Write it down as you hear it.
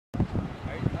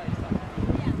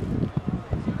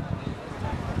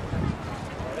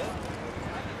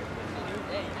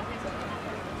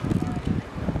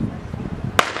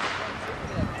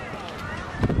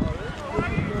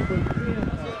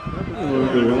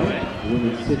underway.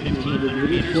 Women's 1500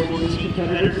 meters, 14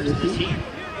 competitors in this heat.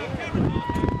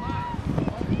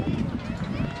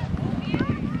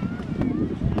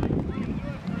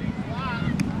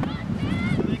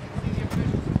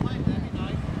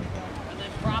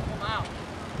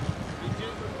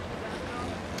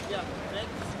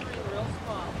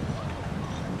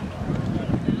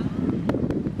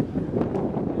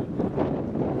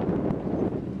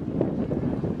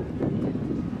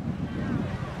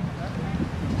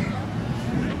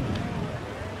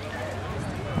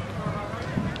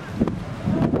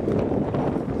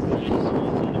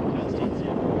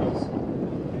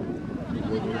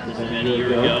 San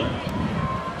Diego.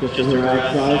 Just to her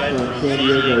outside from San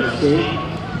Diego State.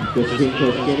 Koskinen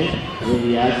Koskinen in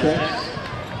the Aztecs.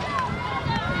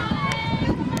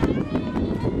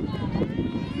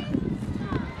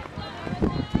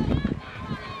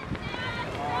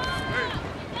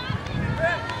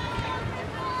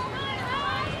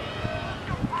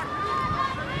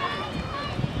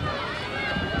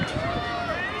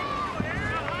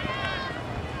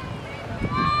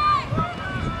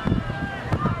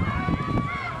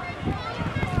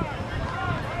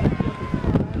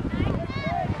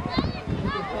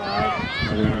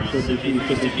 Around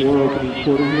 52-54 opening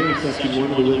quarter here in section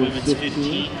 1 of the women's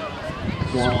 15.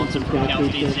 Swanson from Cal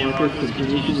State San Marcos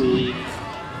continues to lead.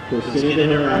 Koskinen to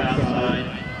her outside.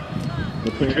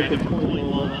 The trainer from Point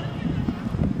Loma.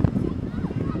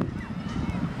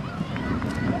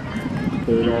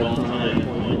 Third all time at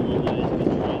Point Loma is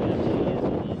inside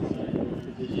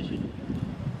position.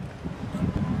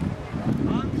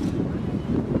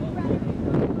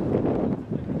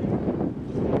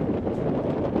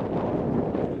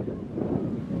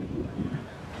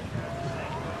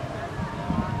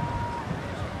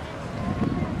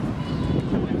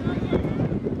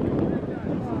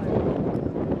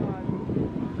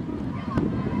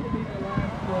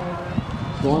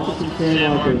 Swanson from San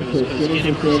Marcos,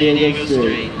 Koskinen from San Diego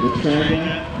State. Matranga,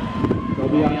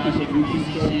 Kobayashi from UC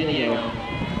San Diego.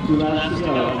 2 laps to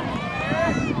go.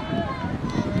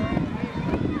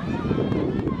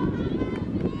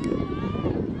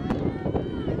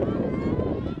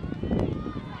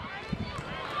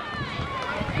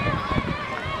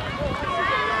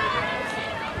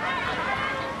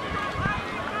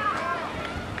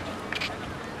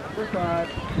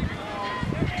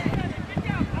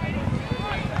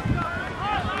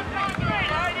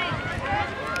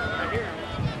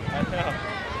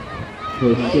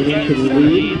 Koskinen to the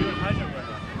lead.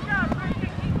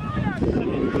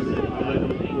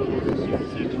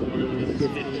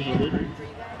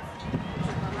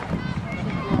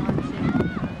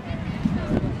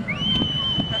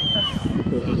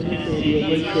 San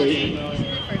Diego State.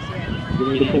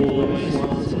 Getting the pole winner,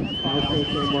 Swanson.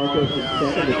 San Marcos in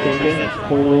second, Matranga,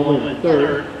 Point Loma in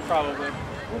third. Probably.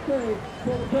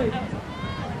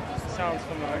 Sounds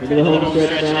familiar. Into the home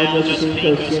stretch now, Josephine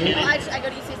Koskinen. I go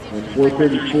to UCSD. And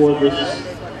 4:34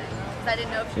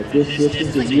 at this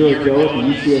distance a year ago at the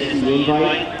UCSD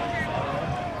invite.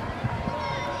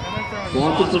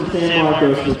 Swanson from San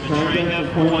Marcos with Matranga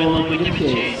from Point Loma for the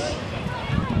chase.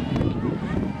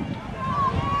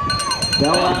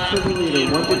 Bell out for the leader.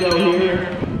 1 to go here.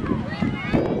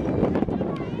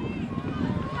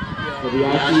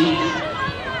 Kobayashi,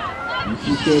 UC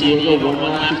San Diego, 1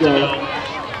 lap to go.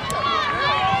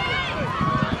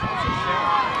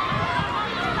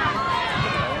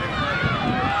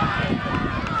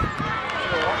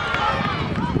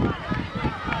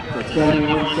 The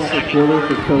 71-second quarter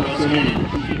for Koskinen, and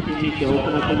she continues to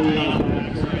open up the lead on the back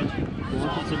stretch.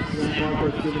 Swanson from San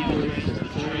Marcos giving place to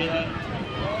Matranga.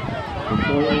 And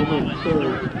Point Loma in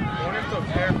third. I wonder if they'll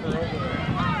care for over there.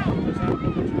 There's not a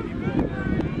bunch of people over there.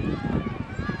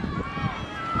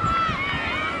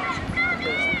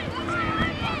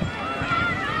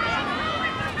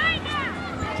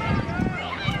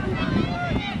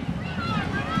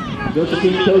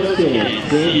 Josephine Koskinen,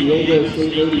 San Diego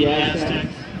State Lady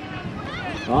Aztecs.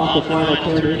 Off the final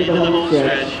turn into the home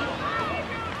stretch.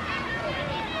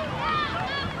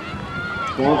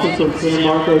 Swanson from San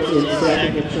Marcos in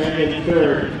second, Matranga in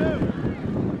third.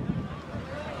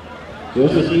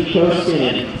 Josephine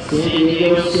Koskinen, San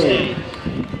Diego State.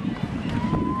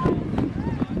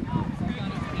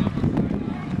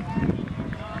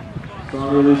 Strong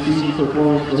early season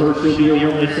performance for her. She'll be a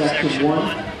winner section 1.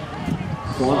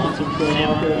 Swanson from San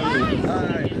Marcos.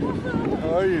 Hi.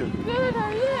 How are you? Good, how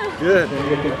are you? Good.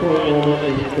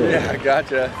 Yeah, Yeah, I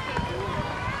gotcha.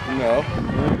 No.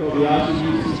 Kobayashi,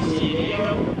 UC San Diego.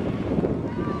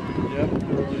 Yep.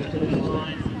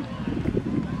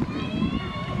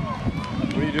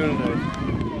 What are you doing today?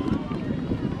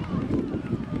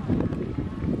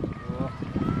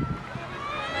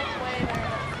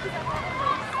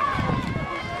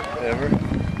 Ever?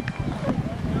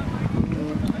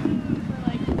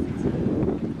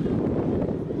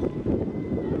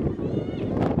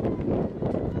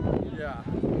 Yeah.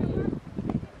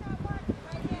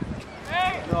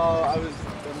 No,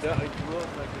 I grew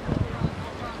up like